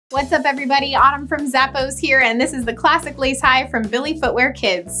What's up everybody, Autumn from Zappos here, and this is the classic lace high from Billy Footwear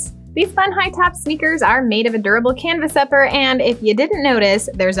Kids. These fun high top sneakers are made of a durable canvas upper, and if you didn't notice,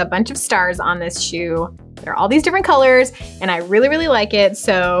 there's a bunch of stars on this shoe. There are all these different colors, and I really like it,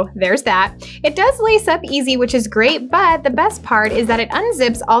 so there's that. It does lace up easy, which is great, but the best part is that it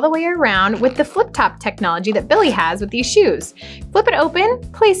unzips all the way around with the FlipTop technology that Billy has with these shoes. Flip it open,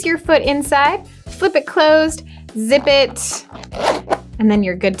 place your foot inside, flip it closed, zip it, and then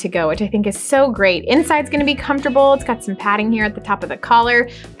you're good to go, which I think is so great. Inside's gonna be comfortable. It's got some padding here at the top of the collar,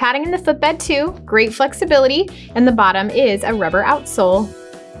 padding in the footbed too, great flexibility, and the bottom is a rubber outsole.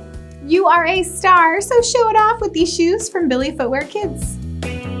 You are a star, so show it off with these shoes from Billy Footwear Kids.